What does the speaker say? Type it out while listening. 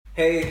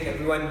Hey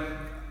everyone,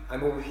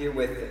 I'm over here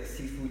with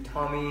Seafood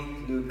Tommy,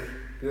 Luke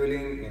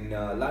Böhling in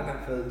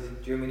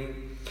Langenfeld, Germany,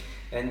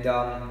 and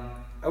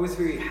I was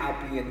very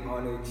happy and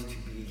honored to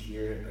be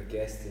here, a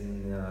guest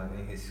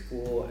in his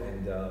school,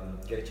 and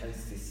get a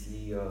chance to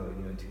see,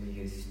 to meet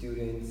his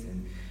students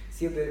and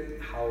see a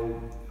bit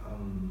how,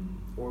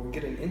 or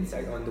get an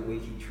insight on the way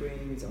he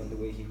trains, on the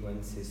way he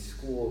runs his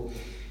school.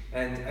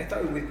 And I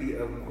thought it would be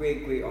a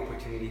great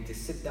opportunity to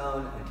sit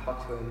down and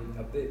talk to him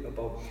a bit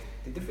about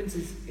the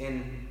differences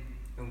in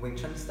Wing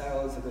Chun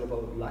styles, a bit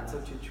about Lat Sao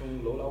Chi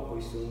Chung, Lo Lao Hoi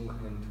Sung,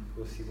 and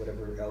we'll see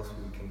whatever else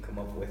we can come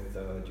up with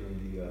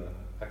during the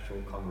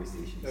actual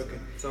conversations. Okay,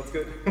 sounds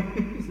good. So,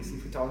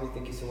 Sifu Tommy,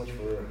 thank you so much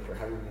for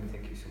having me, and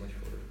thank you so much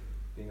for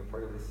being a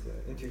part of this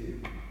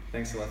interview.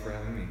 Thanks a lot for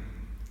having me.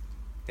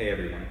 Hey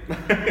everyone.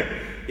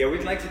 Yeah,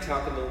 we'd like to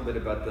talk a little bit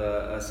about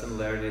the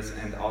similarities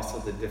and also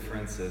the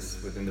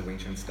differences within the Wing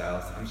Chun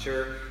styles. I'm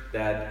sure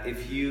that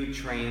if you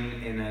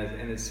train in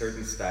a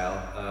certain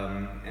style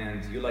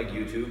and you like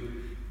YouTube,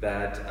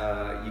 that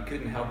you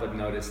couldn't help but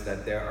notice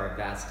that there are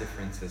vast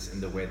differences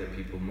in the way that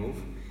people move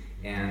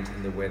and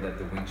in the way that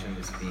the Wing Chun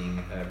is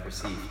being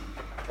perceived.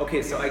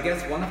 Okay, so I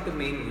guess one of the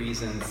main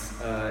reasons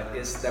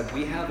is that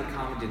we have a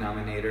common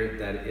denominator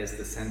that is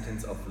the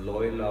sentence of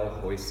Loi Lao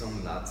Hoi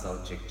Sung Lat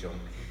Sao Chik Chung,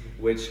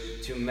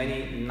 which to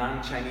many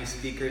non-Chinese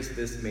speakers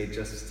this may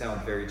just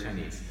sound very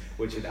Chinese,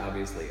 which it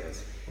obviously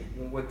is.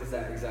 What does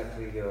that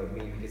exactly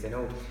mean? Because I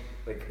know,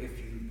 like, if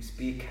you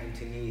speak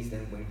Cantonese,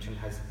 then Wing Chun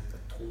has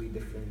a totally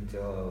different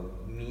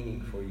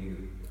meaning for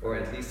you. Or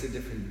at least a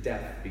different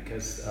depth,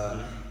 because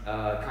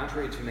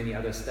contrary to many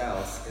other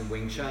styles in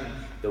Wing Chun,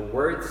 the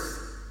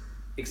words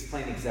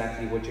explain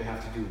exactly what you have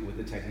to do with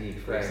the technique.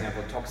 For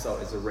example, Tok Sao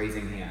is a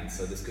raising hand,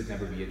 so this could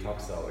never be a Tok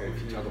Sao. Or if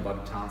you talk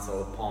about a Tan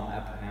Sao, palm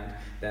up hand,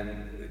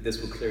 then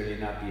this would clearly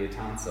not be a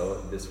Tan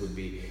Sao, this would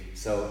be.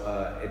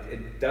 So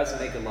it does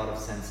make a lot of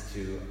sense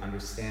to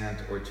understand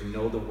or to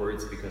know the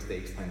words because they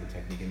explain the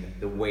technique and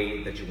the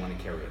way that you want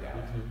to carry it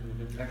out.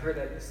 I've heard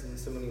that in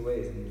so many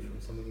ways and from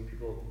so many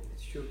people.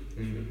 It's true. It's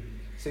true.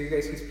 So you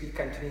guys who speak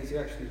Cantonese,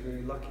 you're actually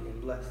very lucky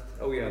and blessed.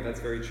 Oh yeah, that's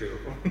very true.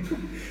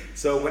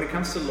 So when it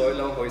comes to Loi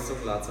Lao Hoi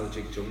Sung Lat Sao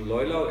Chik Chung,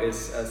 Loi Lao is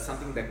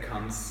something that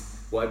comes,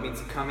 well, it means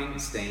coming,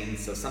 staying,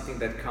 so something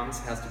that comes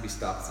has to be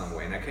stopped some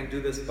way. And I can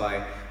do this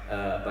by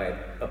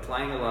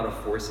applying a lot of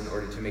force in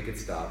order to make it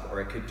stop, or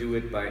I could do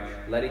it by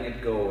letting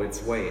it go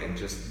its way and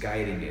just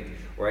guiding it,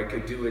 or I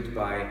could do it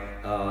by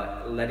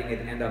letting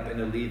it end up in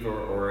a lever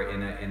or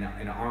in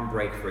an arm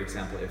break, for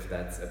example, if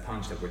that's a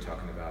punch that we're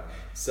talking about.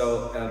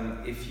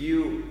 So if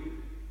you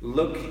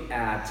look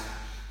at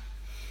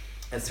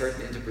a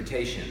certain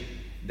interpretation,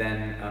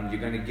 then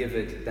you're going to give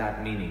it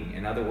that meaning.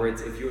 In other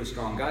words, if you're a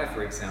strong guy,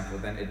 for example,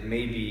 then it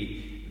may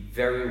be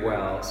very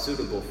well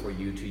suitable for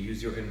you to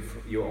use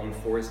your own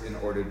force in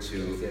order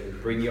to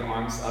bring your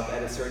arms up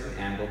at a certain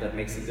angle that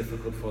makes it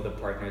difficult for the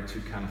partner to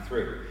come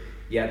through.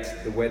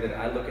 Yet, the way that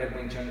I look at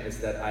Wing Chun is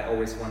that I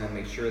always want to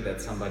make sure that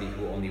somebody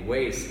who only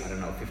weighs, I don't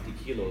know, 50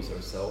 kilos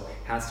or so,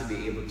 has to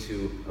be able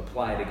to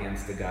apply it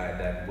against a guy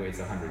that weighs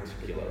 100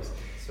 kilos.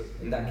 So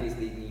in that case,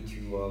 they need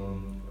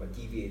to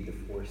deviate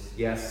the force.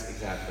 Yes,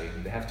 exactly.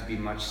 They have to be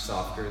much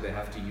softer, they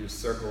have to use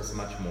circles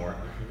much more,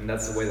 and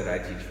that's the way that I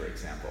teach, for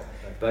example.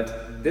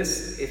 But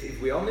this, if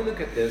we only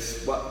look at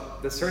this, well,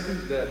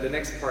 the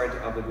next part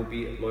of it would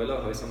be Loi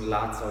Lao Hoi Sung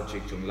Lat Sao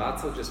Chik Chung. Lat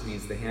Sao just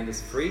means the hand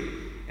is free,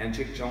 and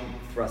Chik Chung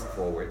thrust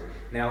forward.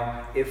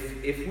 Now,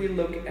 if we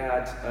look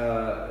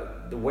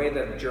at the way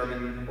that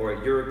German or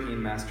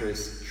European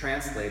masters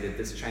translated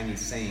this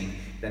Chinese saying,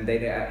 then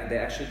they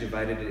actually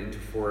divided it into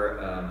four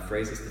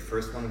phrases. The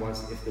first one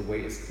was, if the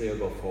way is clear,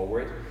 go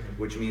forward,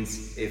 which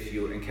means if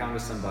you encounter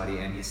somebody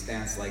and he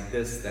stands like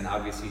this, then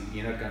obviously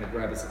you're not going to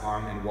grab his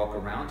arm and walk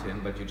around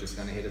him, but you're just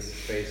going to hit his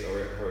face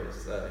or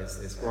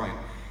his groin.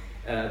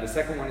 The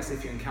second one is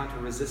if you encounter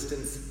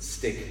resistance,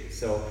 stick.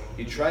 So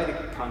you try to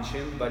punch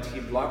him, but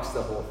he blocks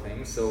the whole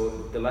thing. So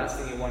the last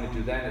thing you want to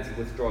do then is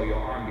withdraw your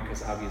arm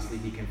because obviously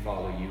he can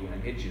follow you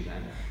and hit you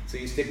then. So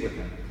you stick with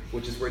him,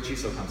 which is where Chi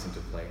So comes into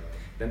play.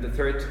 Then the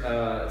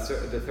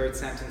third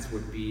sentence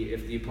would be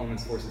if the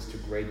opponent's force is too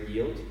great,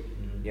 yield.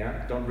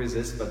 Yeah, don't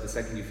resist, but the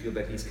second you feel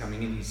that he's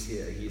coming in,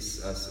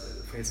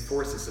 his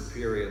force is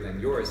superior than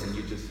yours, and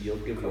you just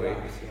yield, give way.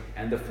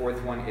 And the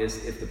fourth one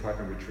is if the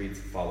partner retreats,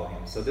 follow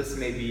him. So this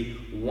may be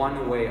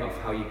one way of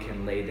how you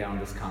can lay down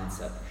this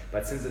concept.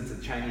 But since it's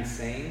a Chinese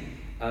saying,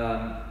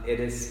 it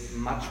gives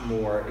much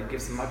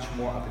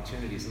more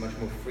opportunities, much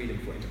more freedom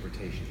for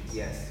interpretations.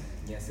 Yes.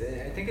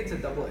 I think it's a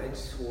double-edged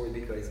sword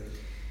because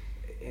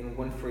in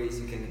one phrase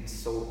you can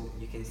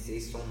say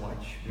so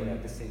much, but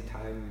at the same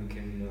time you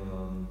can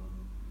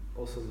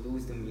also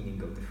lose the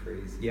meaning of the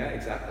phrase. Yeah,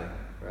 exactly.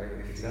 Right?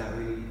 If you're not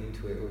really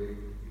into it, or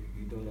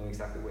you don't know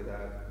exactly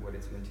what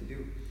it's meant to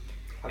do.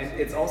 And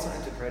it's also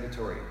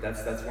interpretatory.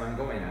 That's where I'm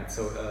going at.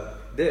 So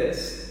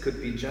this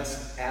could be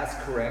just as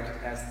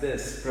correct as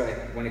this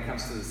when it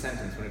comes to the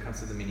sentence, when it comes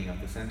to the meaning of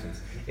the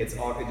sentence. It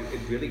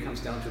really comes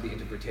down to the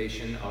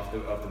interpretation of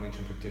the Wing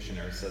Chun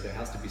practitioner. So there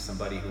has to be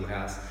somebody who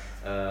has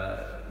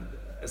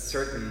a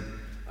certain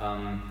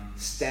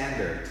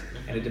standard,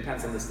 and it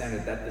depends on the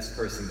standard that this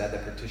person, that the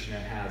practitioner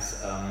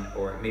has,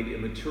 or maybe a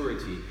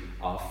maturity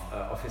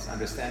of his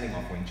understanding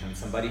of Wing Chun.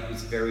 Somebody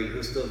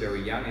who's still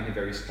very young and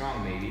very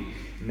strong,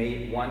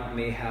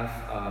 may have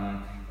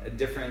a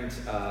different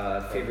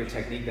favorite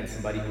technique than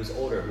somebody who's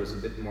older, who's a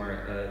bit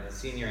more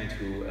senior, and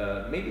who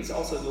maybe is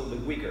also a little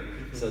bit weaker.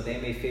 So they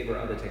may favor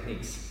other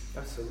techniques.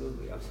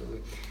 Absolutely.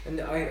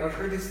 And I've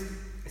heard this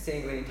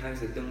saying many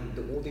times that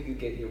the older you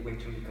get, your Wing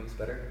Chun becomes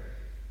better.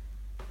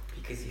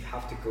 Because you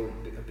have to go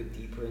a bit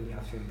deeper and you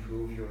have to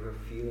improve your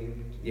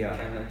feeling. Yeah. You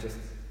cannot just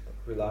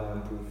rely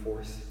on brute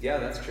force. Yeah,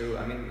 that's true.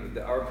 I mean,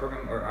 our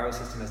program or our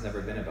system has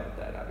never been about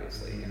that.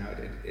 Obviously, you know,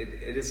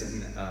 it is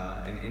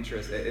an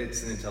interest.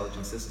 It's an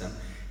intelligent system.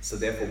 So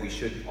therefore, we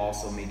should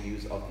also make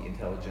use of the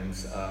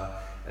intelligence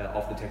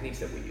of the techniques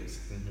that we use.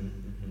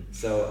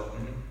 So,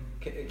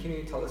 can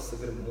you tell us a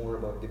bit more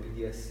about the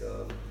BDS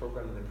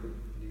program and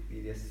the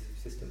BDS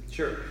system?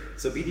 Sure.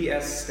 So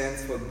BDS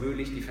stands for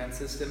Bürlich Defense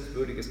Systems.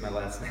 Bürlich is my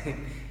last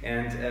name.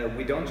 And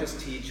we don't just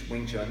teach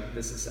Wing Chun.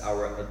 This is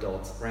our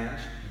adults branch.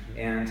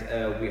 And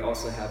we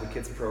also have a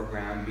kids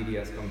program,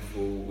 BDS Kung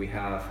Fu. We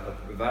have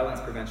a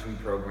violence prevention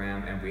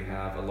program, and we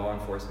have a law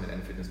enforcement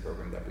and fitness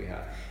program that we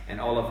have.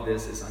 And all of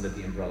this is under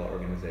the umbrella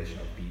organization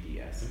of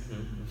BDS.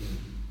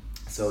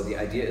 So the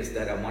idea is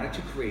that I wanted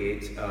to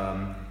create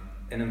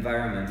an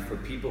environment for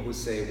people who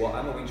say, well,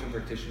 I'm a Wing Chun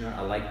practitioner,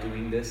 I like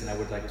doing this, and I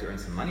would like to earn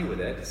some money with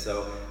it,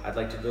 so I'd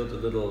like to build a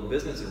little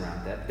business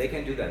around that. They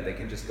can do that. They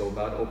can just go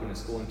about, open a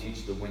school and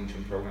teach the Wing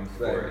Chun program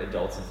for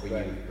adults and for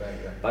youth.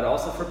 But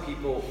also for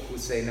people who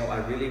say, no, I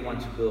really want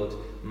to build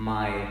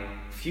my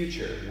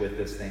future with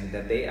this thing,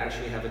 that they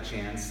actually have a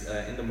chance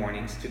in the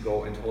mornings to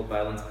go and hold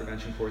violence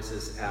prevention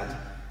courses at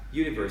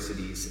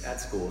universities,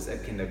 at schools,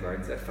 at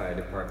kindergartens, at fire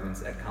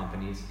departments, at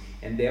companies,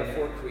 and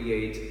therefore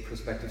create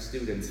prospective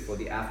students for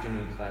the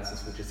afternoon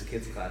classes, which is the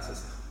kids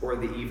classes, or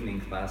the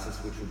evening classes,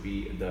 which would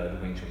be the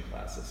Wing Chun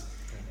classes.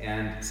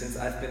 And since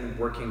I've been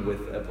working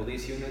with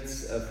police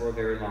units for a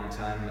very long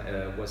time,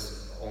 it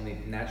was only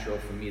natural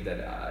for me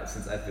that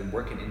since I've been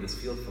working in this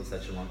field for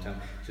such a long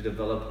time, to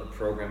develop a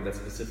program that's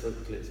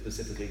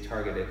specifically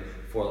targeted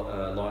for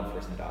law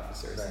enforcement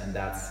officers, and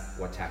that's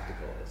what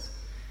Tactical is.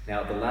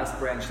 Now, the last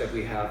branch that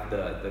we have,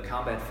 the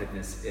combat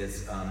fitness,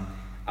 is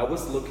I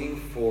was looking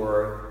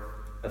for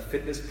a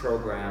fitness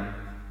program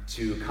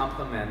to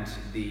complement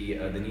the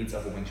needs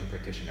of a Wing Chun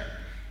practitioner.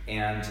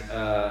 And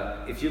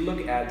if you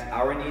look at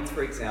our needs,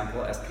 for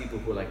example, as people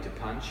who like to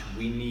punch,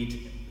 we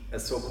need a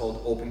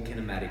so-called open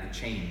kinematic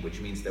chain, which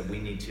means that we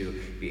need to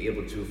be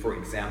able to, for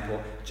example,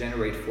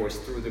 generate force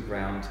through the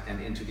ground and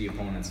into the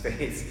opponent's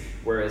face.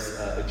 Whereas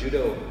a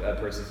judo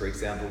person, for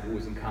example, who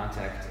is in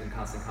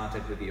constant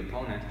contact with the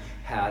opponent,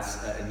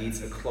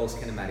 needs a close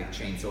kinematic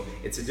chain. So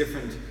it's a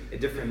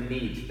different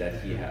need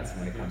that he has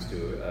when it comes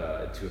to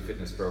a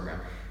fitness program.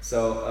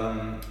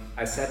 So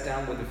I sat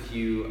down with a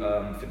few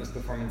fitness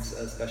performance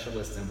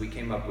specialists, and we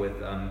came up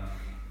with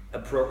a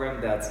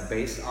program that's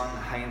based on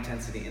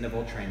high-intensity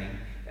interval training,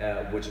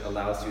 which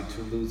allows you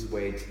to lose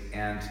weight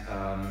and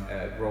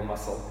grow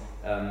muscle,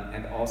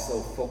 and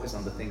also focus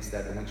on the things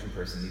that a Wing Chun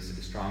person needs to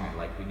be strong in.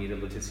 Like we need a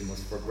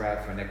latissimus for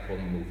grab, for neck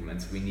pulling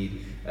movements. We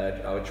need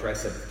our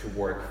tricep to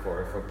work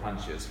for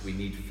punches. We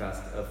need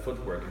fast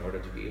footwork in order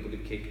to be able to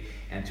kick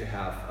and to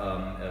have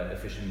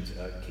efficient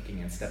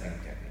kicking and stepping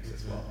techniques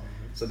as well.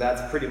 So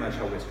that's pretty much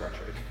how we're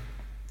structured.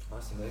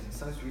 Awesome. That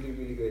sounds really,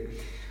 really good.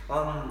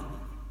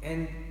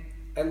 And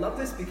I love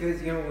this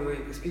because, you know, we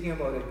were speaking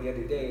about it the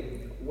other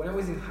day. When I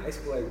was in high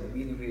school, I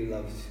really, really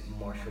loved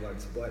martial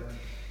arts, but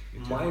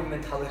my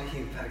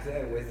mentality back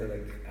then was that,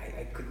 like,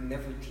 I could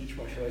never teach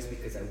martial arts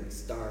because I would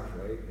starve,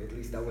 right? At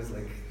least that was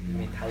like the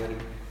mentality.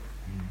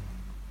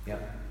 Yeah.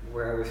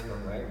 Where I was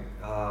from, right?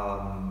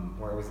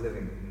 Where I was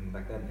living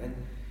back then. And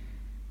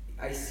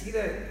I see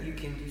that you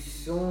can do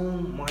so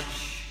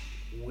much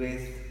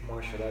with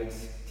martial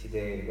arts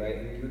today, right?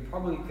 And you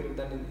probably could have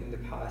done it in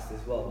the past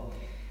as well.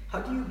 How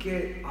do you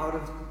get out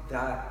of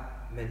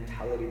that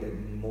mentality that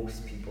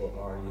most people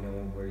are, you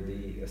know, where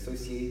they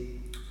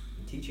associate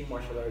teaching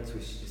martial arts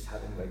with just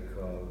having, like,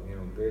 you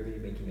know, barely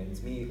making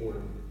ends meet, or,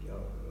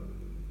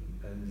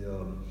 you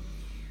know,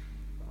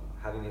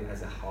 having it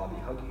as a hobby?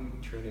 How do you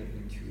turn it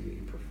into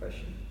a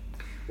profession?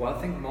 Well, I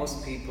think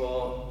most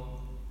people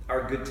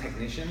are good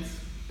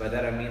technicians. By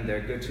that I mean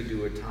they're good to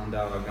do a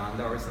Tanda or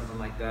Ganda or something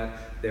like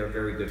that. They're a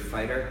very good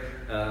fighter.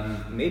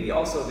 Maybe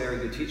also a very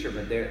good teacher,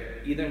 but they're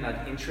either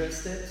not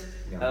interested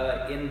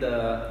in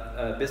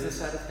the business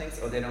side of things,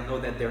 or they don't know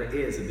that there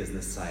is a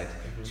business side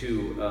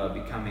to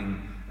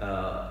becoming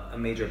a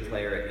major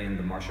player in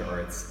the martial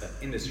arts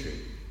industry.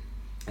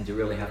 And you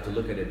really have to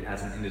look at it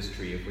as an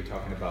industry if we're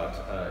talking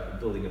about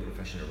building a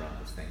profession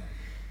around this thing.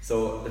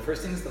 So the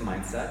first thing is the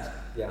mindset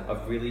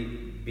of really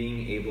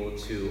being able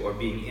to, or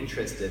being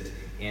interested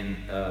in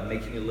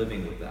making a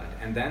living with that.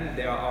 And then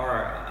there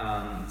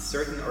are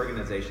certain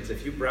organizations,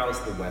 if you browse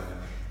the web,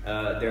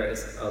 there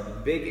is a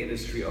big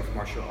industry of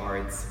martial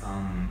arts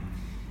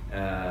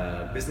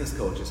business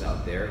coaches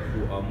out there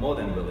who are more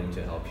than willing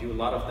to help you. A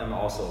lot of them are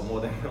also more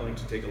than willing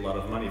to take a lot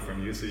of money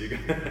from you, so you're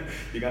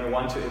gonna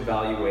want to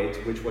evaluate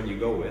which one you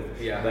go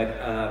with. Yeah.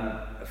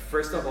 But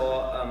first of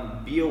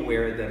all, be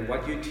aware that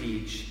what you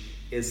teach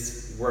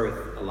is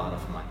worth a lot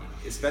of money.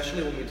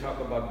 Especially when we talk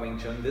about Wing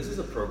Chun, this is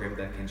a program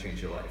that can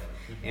change your life.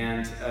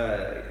 And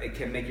it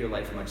can make your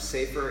life much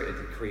safer. It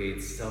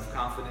creates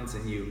self-confidence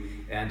in you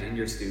and in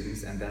your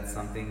students, and that's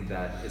something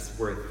that is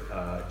worth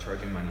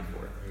charging money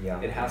for. Yeah.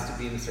 It has to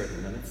be in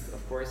certain limits,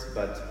 of course,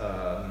 but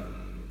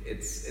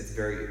it's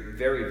very,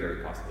 very,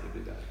 very possible to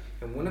do that.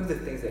 And one of the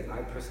things that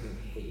I personally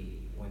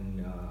hate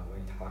when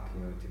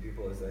talking to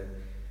people is that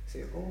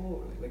say,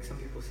 oh, like some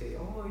people say,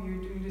 oh,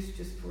 you're doing this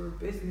just for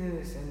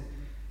business, and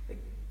like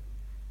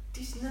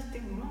there's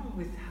nothing wrong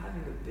with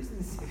having a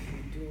business if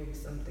you're doing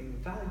something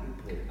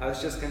valuable. I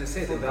was just gonna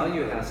say the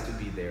value has to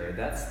be there.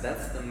 That's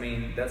the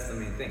main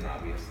thing,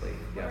 obviously.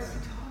 What Yes. are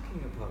you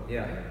talking about?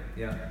 Yeah,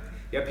 right?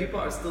 yeah. People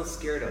are still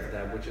scared of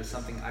that, which is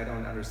something I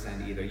don't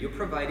understand either. You're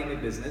providing a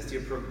business,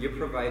 you're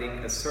providing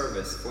a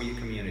service for your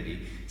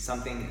community,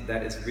 something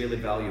that is really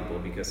valuable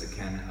because it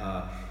can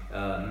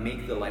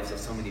make the lives of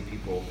so many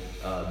people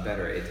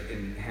better. It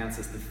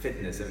enhances the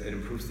fitness, it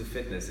improves the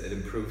fitness, it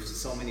improves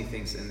so many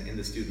things in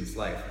the student's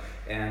life.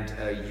 And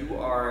you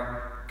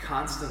are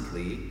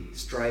constantly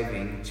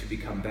striving to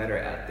become better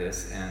at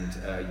this,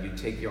 and you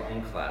take your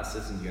own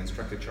classes and your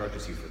instructor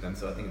charges you for them,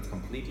 so I think it's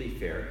completely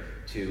fair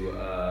to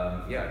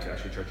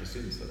actually charge your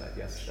students for that.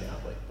 Yes,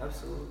 definitely. Yeah,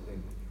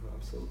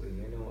 absolutely.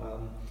 You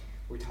know,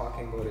 we're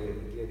talking about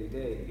it the other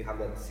day. You have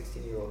that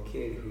 16-year-old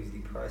kid who's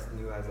depressed and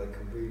who has like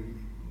a really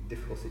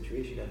difficult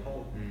situation at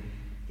home.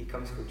 He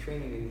comes for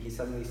training and he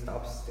suddenly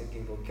stops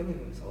thinking about killing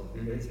himself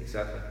because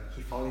Exactly.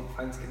 he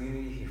finds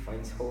community, he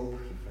finds hope,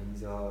 he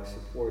finds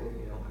support,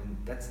 you know, and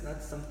that's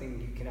not something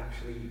you can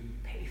actually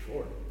pay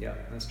for. Yeah,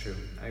 that's true.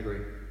 I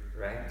agree.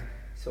 Right?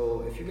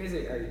 So if you guys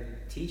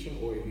are teaching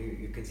or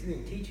you're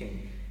considering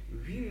teaching,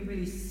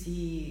 really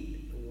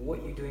see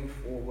what you're doing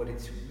for what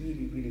it's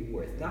really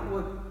worth. Not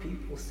what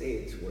people say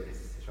it's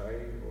worth,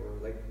 right? Or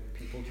like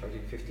people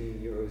charging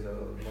 15 euros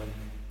a month.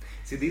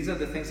 See, these are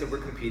the things that we're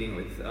competing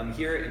with.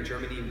 Here in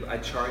Germany, I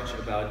charge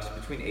about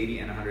between 80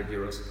 and 100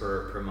 euros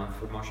per month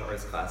for martial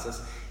arts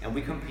classes, and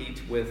we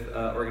compete with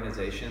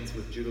organizations,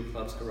 with judo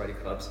clubs,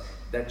 karate clubs,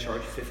 that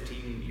charge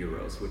 15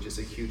 euros, which is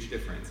a huge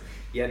difference.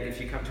 Yet, if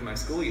you come to my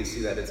school, you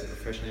see that it's a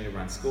professionally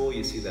run school,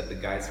 you see that the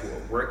guys who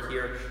work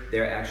here,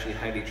 they're actually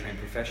highly trained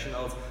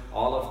professionals.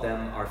 All of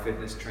them are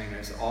fitness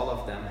trainers, all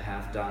of them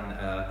have done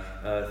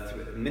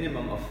a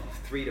minimum of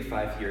 3 to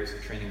 5 years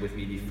of training with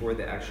me before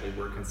they actually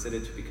were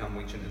considered to become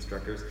Wing Chun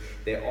instructors.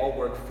 They all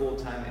work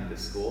full-time in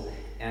this school,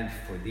 and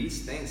for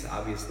these things,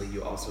 obviously,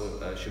 you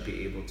also should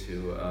be able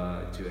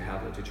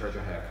to charge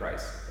a higher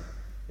price.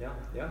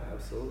 Yeah,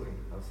 absolutely.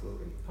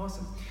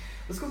 Awesome.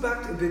 Let's go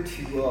back a bit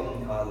to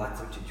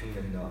Latso Chichung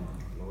and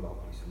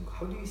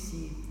how do you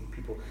see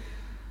people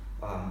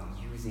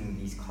using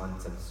these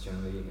concepts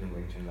generally in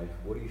Wing Chun? Like,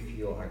 what do you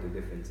feel are the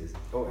differences?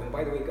 Oh, and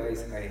by the way,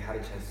 guys, I had a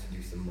chance to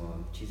do some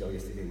Chi Sao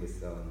yesterday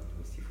with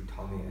Sifu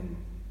Tommy, and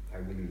I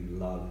really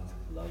loved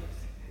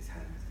his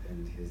hands,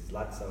 and his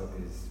Latso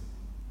is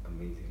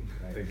amazing.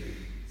 Right? Thank you.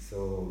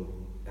 So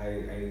I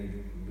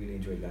really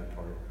enjoyed that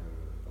part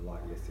a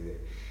lot yesterday.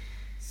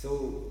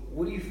 So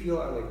what do you feel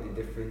are like the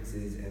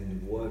differences,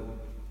 and what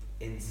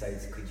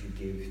insights could you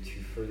give to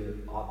further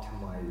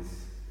optimize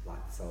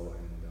Latso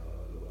and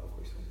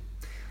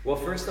Well,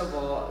 first of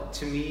all,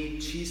 to me,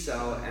 Chi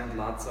Sao and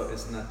Latso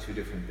is not two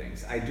different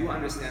things. I do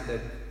understand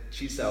that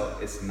Chi Sao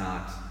is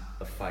not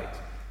a fight,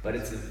 but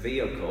it's a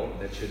vehicle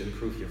that should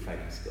improve your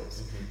fighting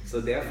skills.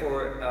 So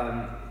therefore,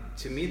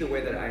 to me, the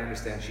way that I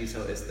understand Chi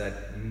Sao is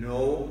that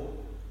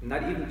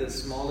not even the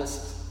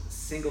smallest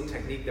single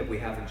technique that we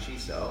have in Chi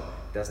Sao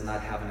does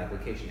not have an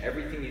application.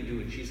 Everything you do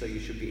in Chi Sao, you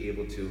should be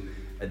able to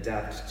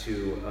adapt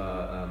to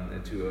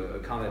a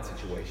combat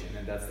situation,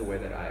 and that's the way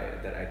that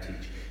I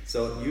teach.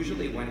 So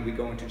usually when we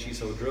go into Chi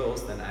Sao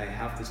drills, then I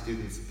have the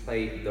students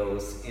play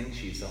those in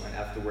Chi Sao, and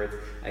afterwards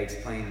I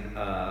explain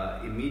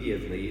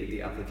immediately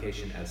the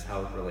application as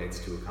how it relates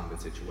to a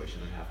combat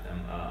situation, and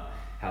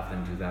have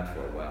them do that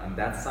for a while. And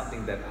that's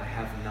something that I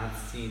have not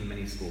seen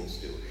many schools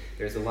do.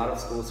 There's a lot of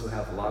schools who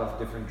have a lot of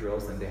different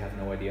drills and they have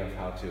no idea of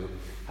how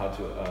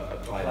to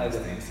apply these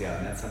things. Yeah,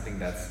 and that's something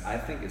that's, I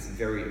think, is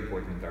very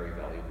important and very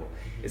valuable.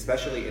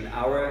 Especially in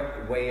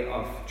our way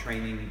of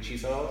training Chi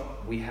Sao,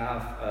 we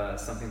have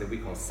something that we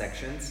call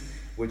sections,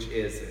 which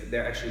is,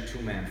 they're actually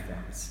two-man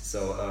forms.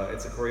 So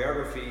it's a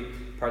choreography.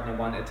 Partner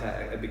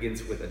 1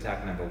 begins with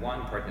attack number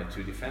 1, partner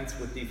 2 defense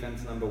with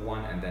defense number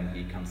 1, and then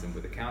he comes in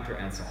with a counter,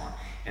 and so on.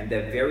 And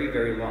they're very,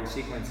 very long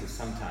sequences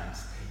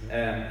sometimes.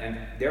 And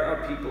there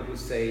are people who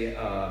say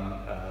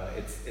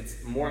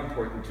it's more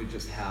important to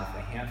just have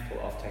a handful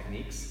of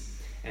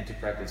techniques and to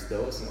practice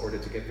those in order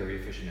to get very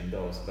efficient in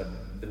those.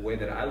 But the way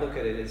that I look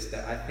at it is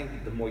that I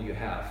think the more you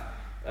have,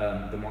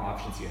 the more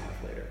options you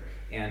have later.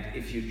 And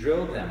if you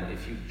drill them,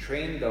 if you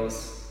train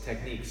those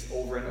techniques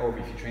over and over,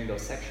 if you train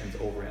those sections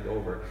over and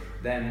over,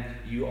 then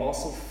you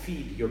also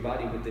feed your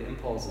body with the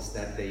impulses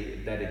that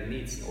it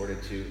needs in order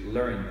to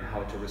learn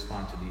how to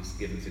respond to these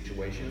given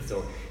situations.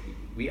 So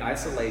we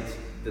isolate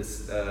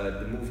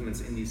the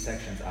movements in these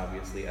sections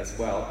obviously as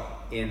well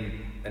in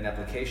an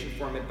application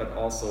format, but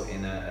also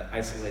in an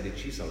isolated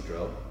Shiso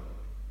drill.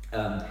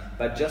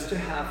 But just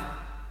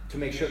to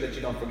make sure that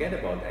you don't forget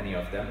about any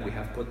of them, we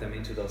have put them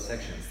into those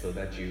sections so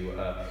that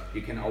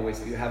you can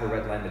always, you have a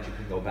red line that you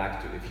can go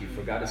back to. If you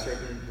forgot a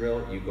certain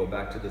drill, you go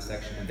back to the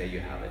section and there you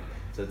have it.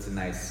 So it's a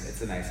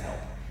nice help.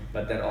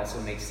 But that also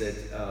makes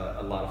it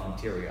a lot of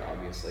material,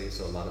 obviously,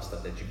 so a lot of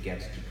stuff that you get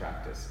to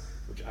practice,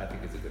 which I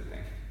think is a good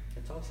thing.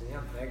 That's awesome,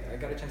 yeah. I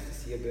got a chance to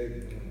see a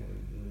bit,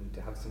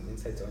 to have some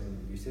insights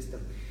on your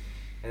system.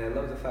 And I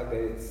love the fact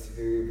that it's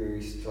very,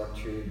 very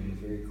structured and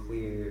very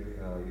clear.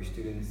 Your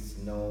students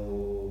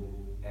know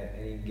at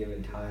any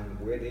given time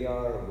where they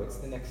are, what's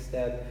the next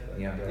step.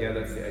 Yeah,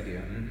 that's the idea.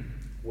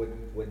 Mm-hmm.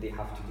 What they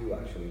have to do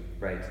actually.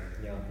 Right.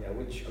 Yeah,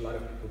 which a lot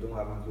of people don't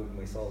have, including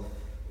myself,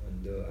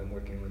 and I'm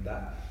working with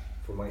that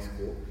for my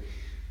school.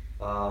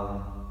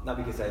 Not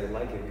because I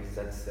like it, because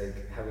that's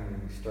like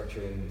having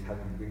structure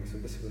and being so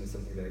disciplined is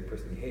something that I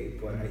personally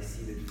hate, but I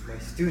see that my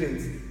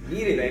students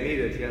need it. They need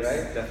it, yes,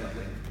 right?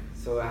 Definitely.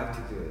 So I have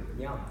to do it.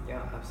 Yeah,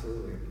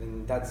 absolutely.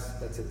 And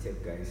that's a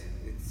tip, guys.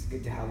 It's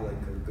good to have like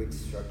a good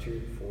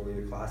structure for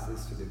your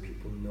classes so that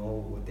people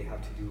know what they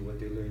have to do, what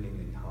they're learning,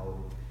 and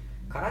how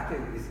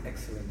karate is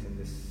excellent in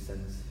this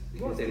sense.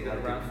 Well, they've been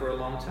around for a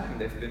long time.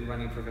 They've been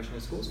running professional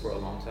schools for a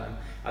long time.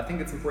 I think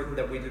it's important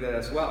that we do that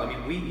as well. I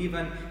mean, we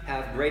even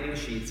have grading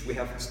sheets. We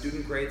have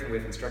student grades and we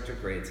have instructor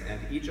grades, and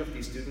each of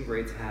these student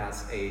grades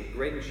has a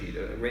grading sheet,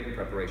 a grading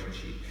preparation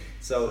sheet.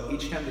 So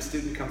each time the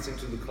student comes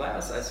into the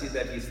class, I see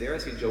that he's there, I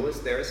see Joe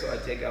is there, so I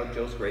take out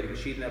Joe's grading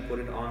sheet and I put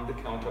it on the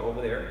counter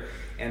over there.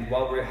 And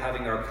while we're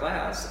having our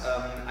class,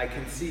 I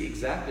can see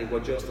exactly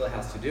what Joe still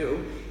has to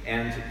do.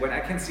 And when I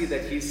can see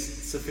that he's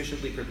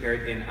sufficiently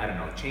prepared in, I don't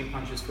know, chain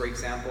punches, for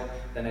example,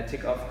 then I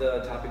tick off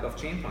the topic of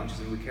chain punches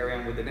and we carry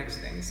on with the next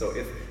thing. So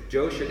if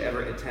Joe should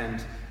ever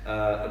attend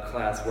a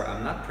class where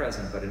I'm not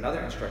present but another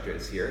instructor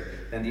is here,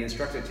 then the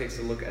instructor takes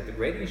a look at the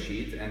grading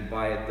sheet, and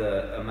by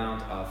the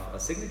amount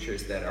of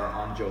signatures that are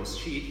on Joe's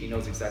sheet, he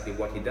knows exactly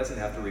what he doesn't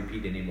have to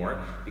repeat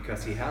anymore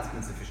because he has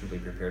been sufficiently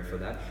prepared for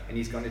that, and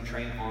he's going to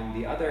train on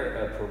the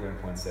other program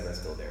points that are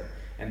still there.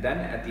 And then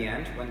at the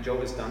end, when Joe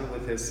is done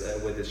with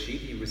his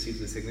sheet, he receives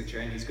a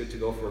signature and he's good to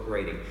go for a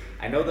grading.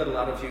 I know that a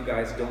lot of you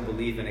guys don't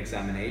believe in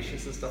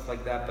examinations and stuff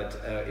like that,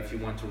 but if you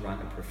want to run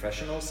a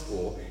professional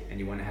school and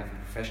you want to have a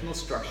professional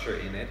structure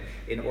in it,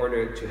 in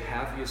order to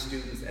have your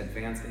students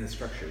advance in a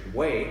structured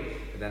way,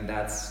 then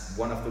that's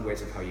one of the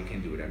ways of how you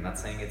can do it. I'm not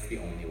saying it's the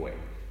only way.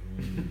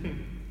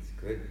 It's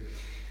good.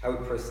 I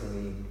would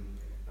personally,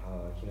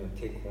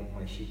 take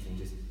my sheets and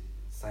just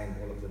sign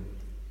all of them.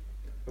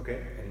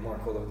 Okay. And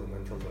mark all of them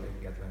until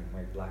I get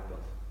my black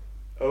belt.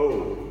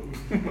 Oh,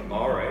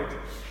 all right.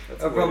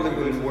 That probably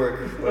wouldn't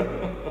work.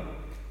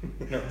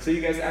 No. So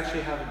you guys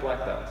actually have a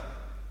black belt?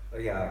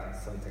 Yeah,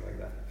 something like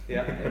that.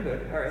 Yeah,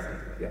 good. All right.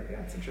 Yeah,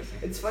 it's interesting.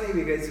 It's funny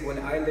because when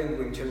I learned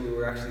Wing Chun, we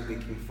were actually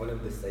making fun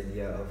of this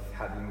idea of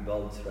having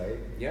belts, right?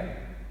 Yeah.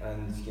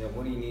 And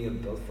what do you need a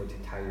belt for to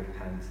tie your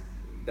pants?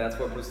 That's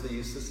what Bruce Lee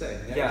used to say.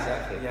 Yeah,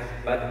 exactly. Yeah.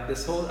 But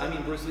this whole,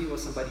 Bruce Lee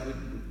was somebody who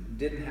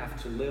didn't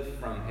have to live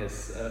from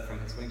his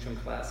Wing Chun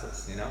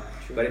classes,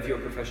 True. But if you're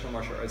a professional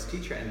martial arts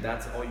teacher and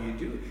that's all you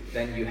do,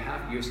 then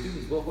your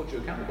students will hold you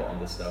accountable on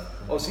this stuff.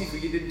 Oh,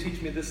 Sifu, you didn't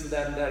teach me this and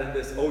that and that and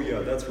this. Oh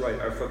yeah, that's right,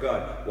 I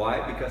forgot.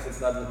 Why? Because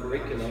it's not in the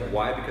curriculum. Sure.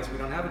 Why? Because we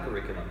don't have a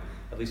curriculum.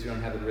 At least we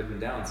don't have it written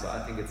down. So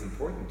I think it's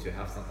important to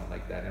have something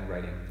like that in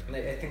writing. And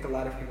I think a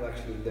lot of people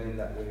actually learn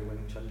that way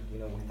Wing Chun,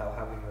 without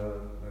having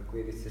a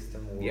graded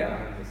system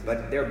or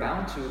but they're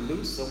bound to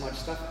lose so much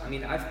stuff.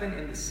 I've been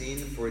in the scene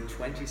for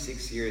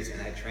 26 years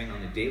and I train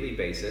on a daily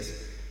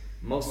basis.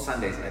 Most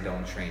Sundays I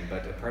don't train,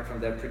 but apart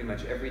from that, pretty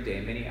much every day,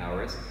 many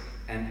hours.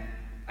 And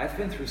I've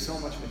been through so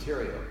much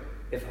material.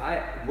 If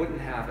I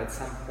wouldn't have at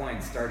some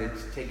point started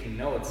taking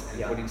notes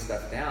and putting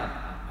stuff down,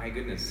 my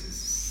goodness,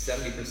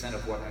 70%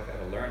 of what I've got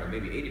to learn, or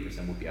maybe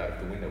 80% would be out of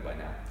the window by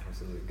now.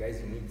 Absolutely. Guys,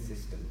 you need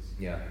systems.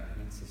 Yeah.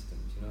 You need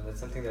systems. That's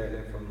something that I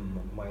learned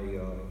from my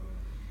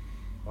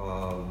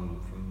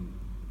from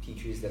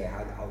teachers that I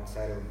had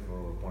outside of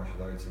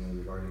martial arts,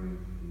 regarding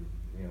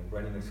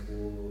running a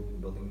school,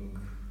 building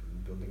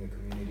a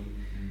community.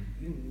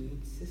 You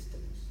need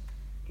systems.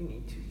 You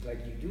need to,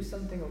 you do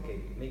something,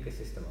 okay, make a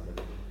system out of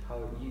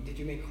it. Did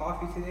you make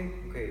coffee today?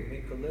 Okay,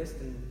 make a list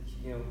and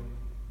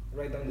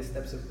write down the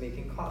steps of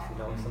making coffee.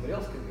 Now somebody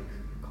else can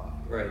make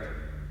coffee. Right.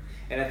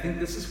 And I think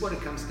this is what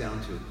it comes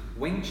down to.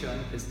 Wing Chun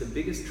is the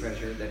biggest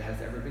treasure that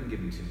has ever been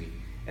given to me.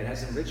 It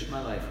has enriched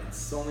my life in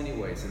so many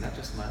ways, and not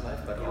just my life,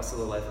 but also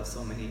the life of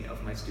so many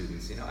of my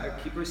students. I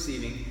keep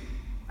receiving,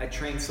 I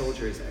train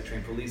soldiers, I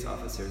train police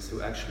officers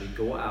who actually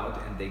go out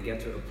and they get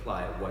to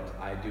apply what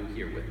I do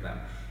here with them.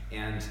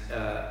 And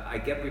I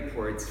get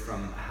reports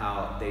from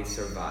how they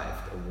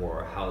survived a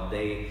war, how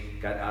they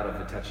got out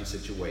of a touchy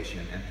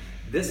situation. And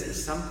This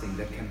is something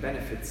that can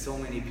benefit so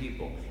many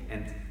people.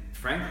 And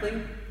frankly,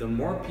 the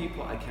more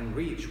people I can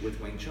reach with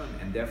Wing Chun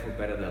and therefore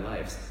better their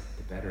lives,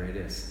 the better it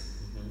is.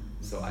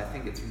 So I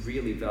think it's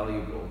really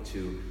valuable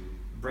to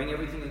bring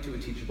everything into a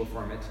teachable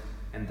format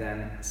and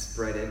then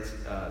spread it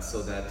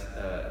so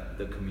that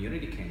the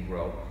community can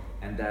grow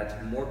and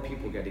that more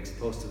people get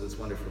exposed to this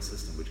wonderful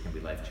system, which can be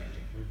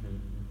life-changing.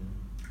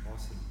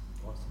 Awesome.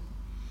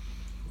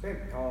 Okay,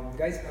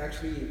 guys, I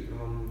actually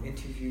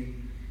interviewed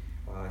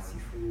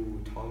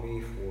Sifu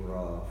Tommy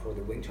for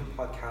the Wing Chun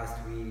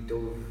podcast. We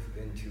dove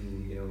into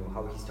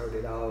how he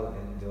started out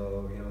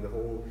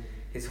and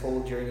his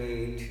whole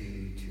journey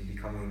to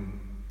becoming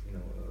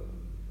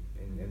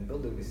and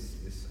building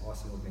this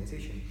awesome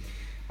organization.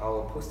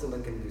 I'll post a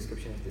link in the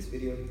description of this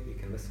video. You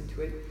can listen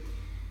to it.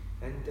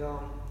 And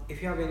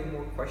if you have any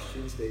more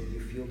questions that you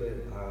feel that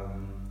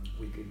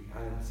we could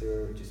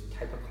answer, just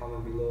type a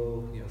comment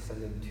below.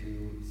 Send them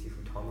to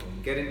Sifu Tommy.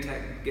 Get in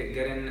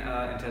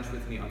touch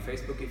with me on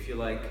Facebook if you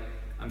like.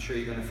 I'm sure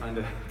you're going to find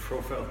a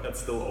profile that's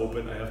still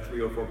open. I have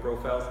 3 or 4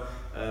 profiles,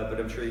 but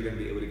I'm sure you're going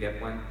to be able to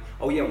get one.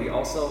 Oh yeah, we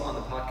also, on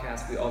the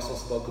podcast, we also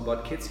spoke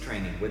about kids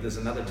training, which is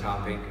another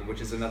topic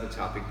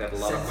that a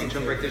lot of Wing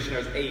Chun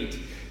practitioners hate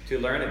to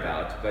learn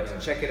about.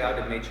 But check it out,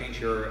 it may change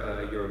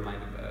your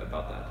mind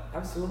about that.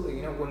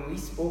 Absolutely. When we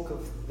spoke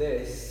of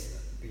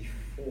this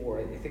before,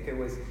 I think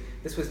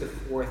this was the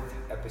 4th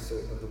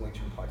episode of the Wing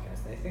Chun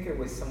podcast, and I think it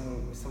was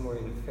somewhere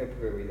in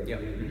February that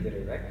we did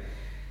it, right?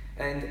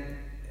 And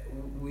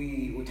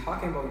we were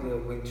talking about the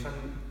Wing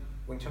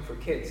Chun for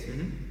kids,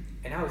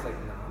 and I was like,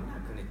 no, I'm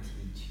not going to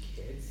teach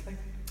kids. Like,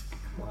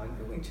 come on,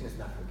 the Wing Chun is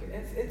not for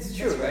kids. It's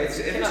true, right?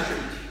 It is true.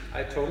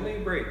 I totally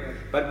agree.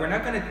 But we're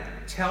not going to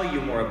tell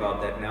you more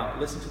about that now.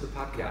 Listen to the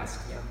podcast.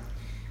 Yeah.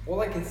 All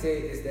I can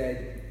say is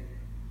that,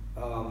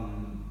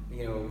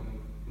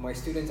 my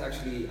students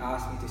actually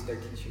asked me to start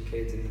teaching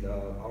kids, and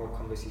our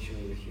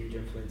conversation was a huge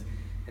influence.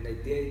 And I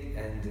did,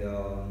 and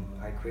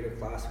I created a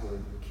class where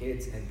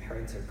kids and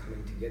parents are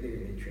coming together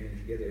and they're training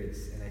together.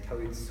 And I tell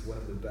you, it's one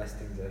of the best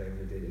things that I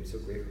ever did. I'm so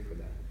grateful for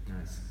that.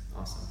 Nice,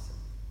 awesome.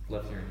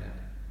 Love hearing that.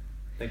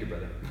 Thank you,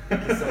 brother.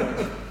 Thank you so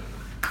much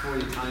for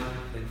your time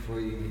and for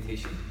the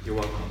invitation. You're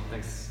welcome.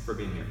 Thanks for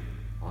being here.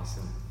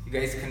 Awesome. You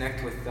guys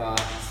connect with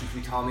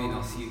Sifu Tommy, and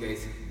I'll see you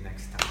guys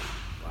next time.